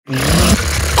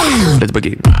Let's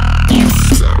begin.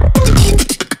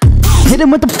 Hit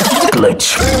him with the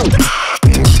glitch.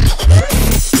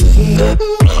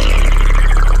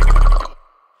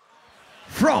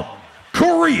 From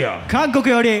Korea. 韓国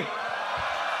より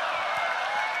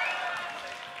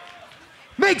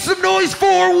Make some noise for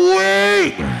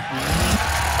Wing.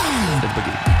 Let's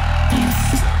begin.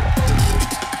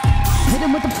 Hit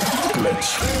him with the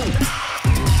glitch.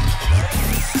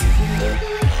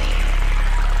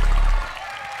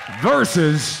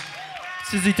 Versus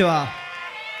続いては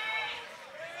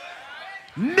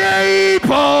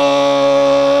NaPoM.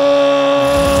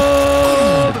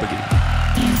 Let's begin.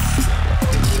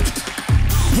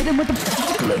 Hit him with the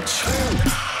glitch.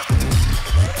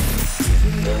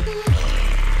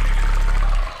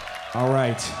 All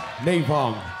right,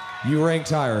 NaPoM, you ranked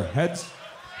higher. Heads?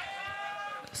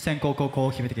 先攻後攻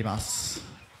を決めてきます。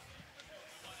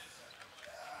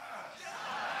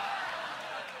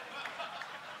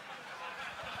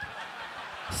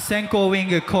先攻ウィン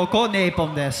グ後攻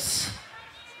NaPoMです。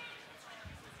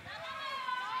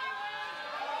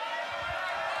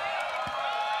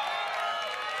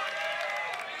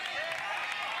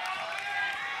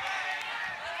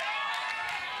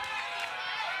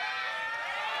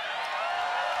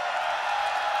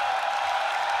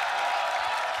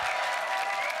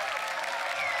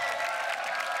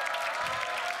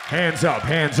Hands up,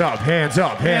 hands up, hands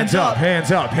up, hands up,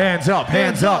 hands up, hands up,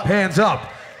 hands up, hands up.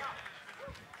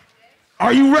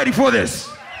 Are you ready for this?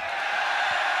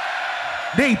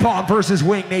 NaPoM versus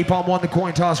Wing. NaPoM won the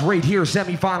coin toss right here.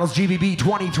 Semifinals GBB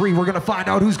 23. We're going to find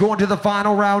out who's going to the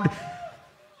final round.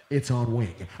 It's on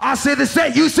Wing. I say the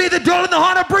set. You say the Dole and the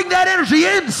Hana. Bring that energy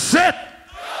in. Set.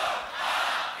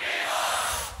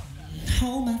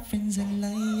 All my friends are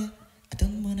liar. I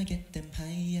don't want to get them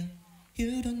higher.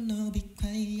 You don't know, be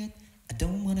quiet. I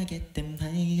don't want to get them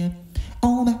higher.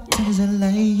 All my friends are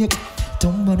liar.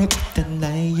 Don't want to get them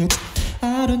liar.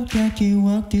 I don't care, you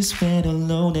walk this bed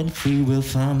alone and free will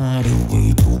find my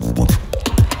way.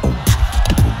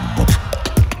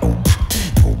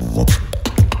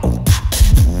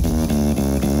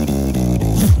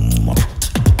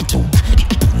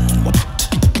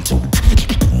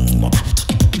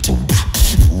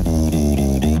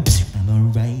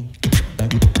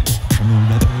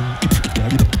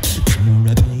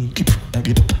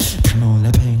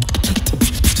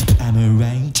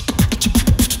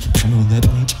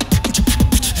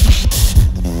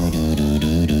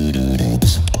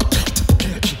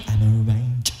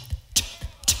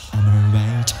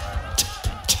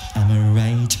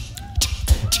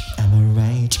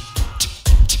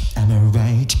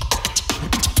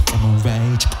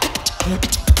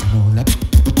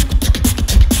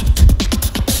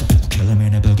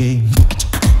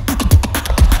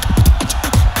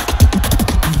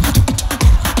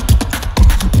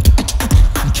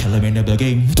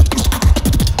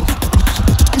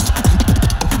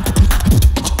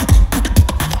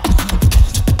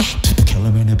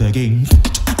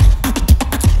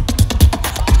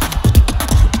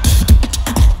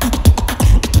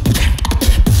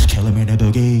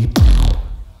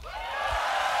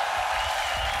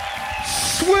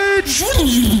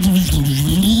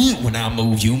 When I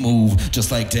move, you move.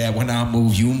 Just like that. When I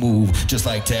move, you move. Just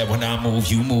like that. When I move,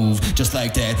 you move. Just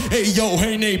like that. Hey yo,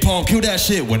 hey NaPoM, kill that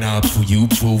shit. When I prove, you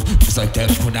prove. Just like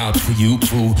that. When I prove, you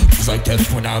prove. Just like that.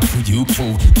 When I prove, you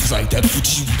prove. Just like that.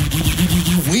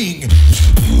 Wing.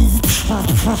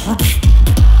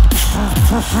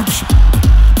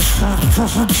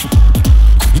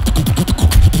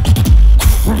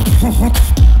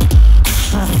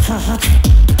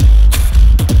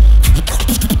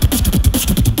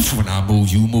 When I move,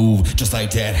 you move. Just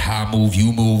like that. How I move,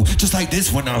 you move. Just like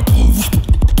this when I move.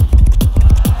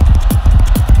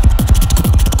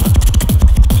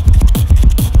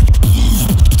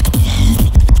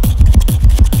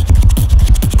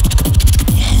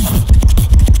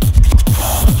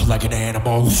 Like an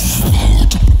animal.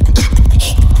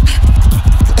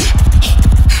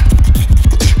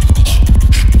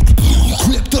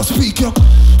 Clip the speaker.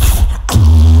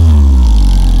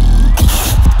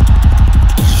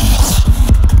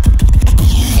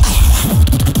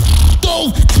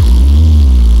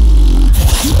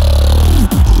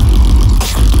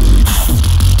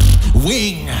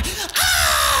 Wing.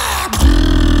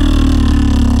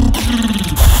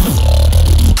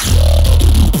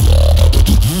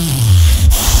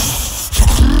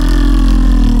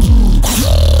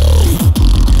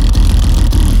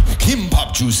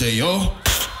 Kimbap juice, yo.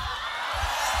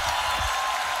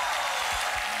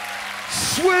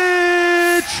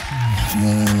 Switch.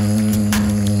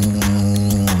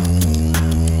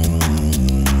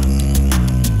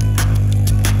 「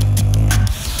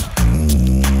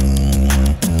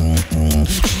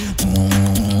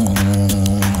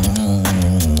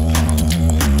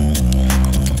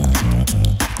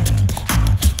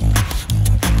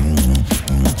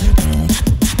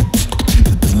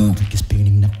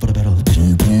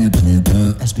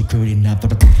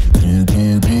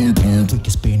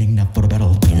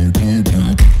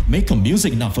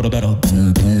music, not for the battle.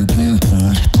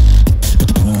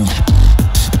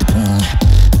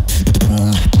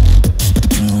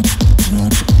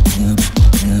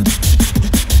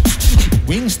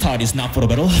 Wing start is not for the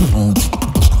battle.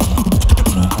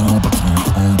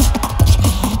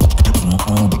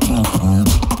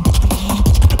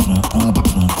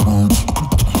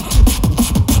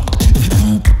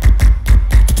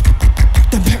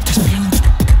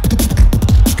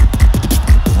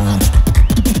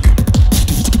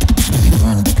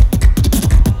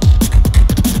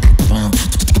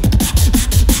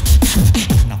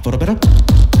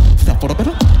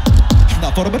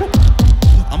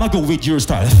 I'ma go with your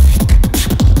style.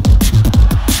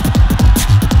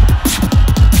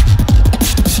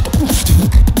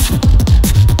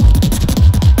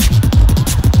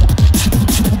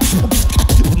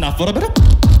 Not for the better.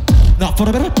 Not for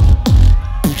the better.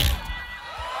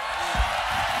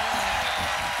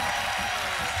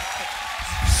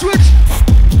 Switch.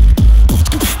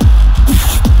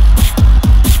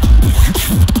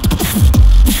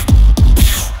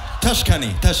 Tashkani,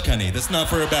 Tashkani. That's not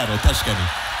for a battle. Tashkani.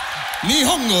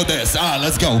 Nihongo desu. Ah,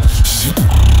 let's go.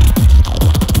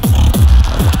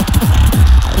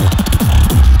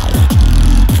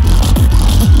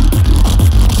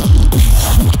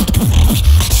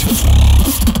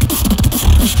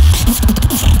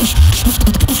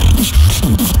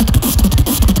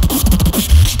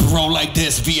 Roll like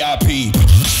this, VIP.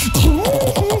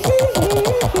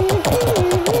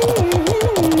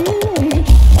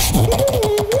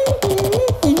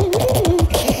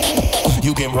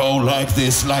 You can roll like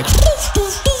this, like.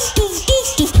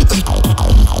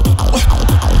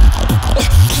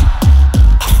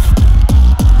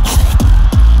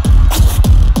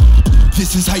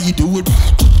 This is how you do it.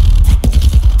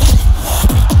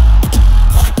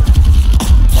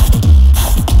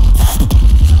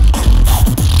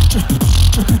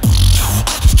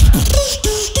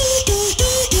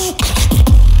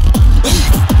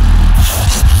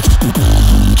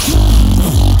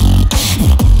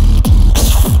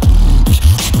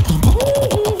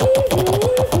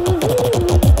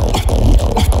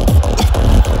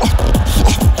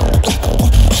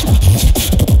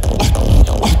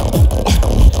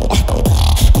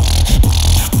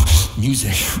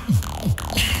 Music.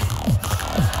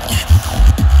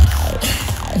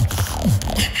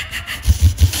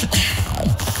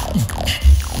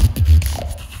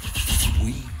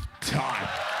 Sweet Time.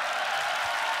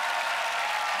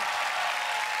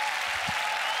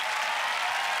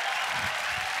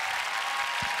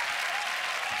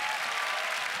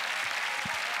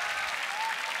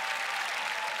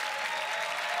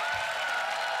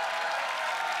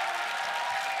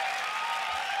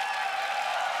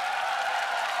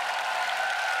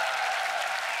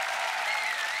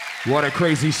 What a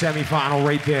crazy semifinal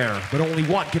right there. But only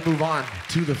one can move on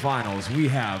to the finals. We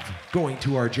have, going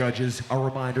to our judges, a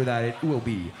reminder that it will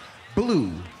be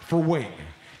blue for Wing.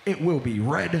 It will be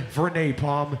red for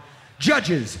NaPoM.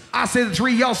 Judges, I say the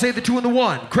 3, y'all say the 2 and the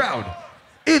 1. Crowd,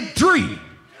 in 3, 2, 1,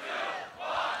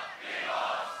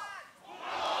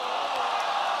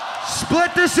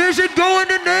 split decision going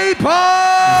to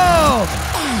NaPoM!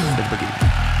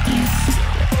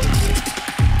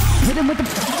 Hit him with the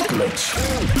glitch.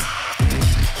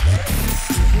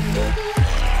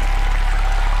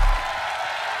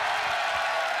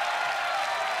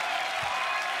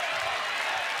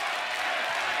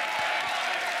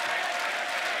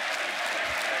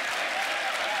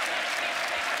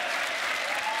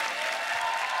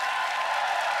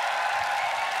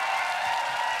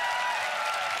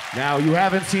 Now, you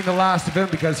haven't seen the last of him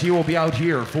because he will be out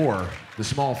here for the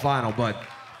small final, but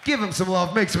give him some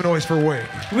love, make some noise for Wing.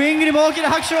 ウィングにも大きな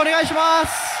拍手をお願いしま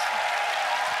す。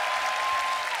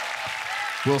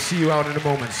 We'll see you out in a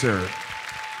moment, sir.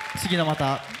 次のま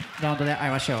たラウンドで会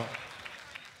いましょう。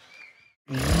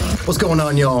 What's going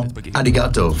on, y'all?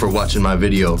 Arigato for watching my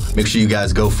video. Make sure you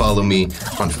guys go follow me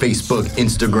on Facebook,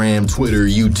 Instagram, Twitter,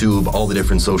 YouTube, all the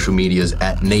different social medias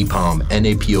at NaPoM,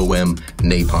 N-A-P-O-M,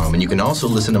 NaPoM. And you can also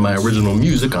listen to my original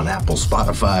music on Apple,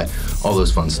 Spotify, all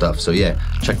those fun stuff. So yeah,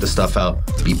 check the stuff out,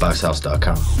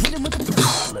 beatboxhouse.com.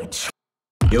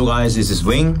 Yo guys, this is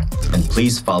Wing, and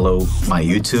please follow my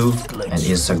YouTube and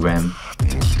Instagram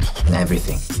and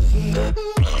everything.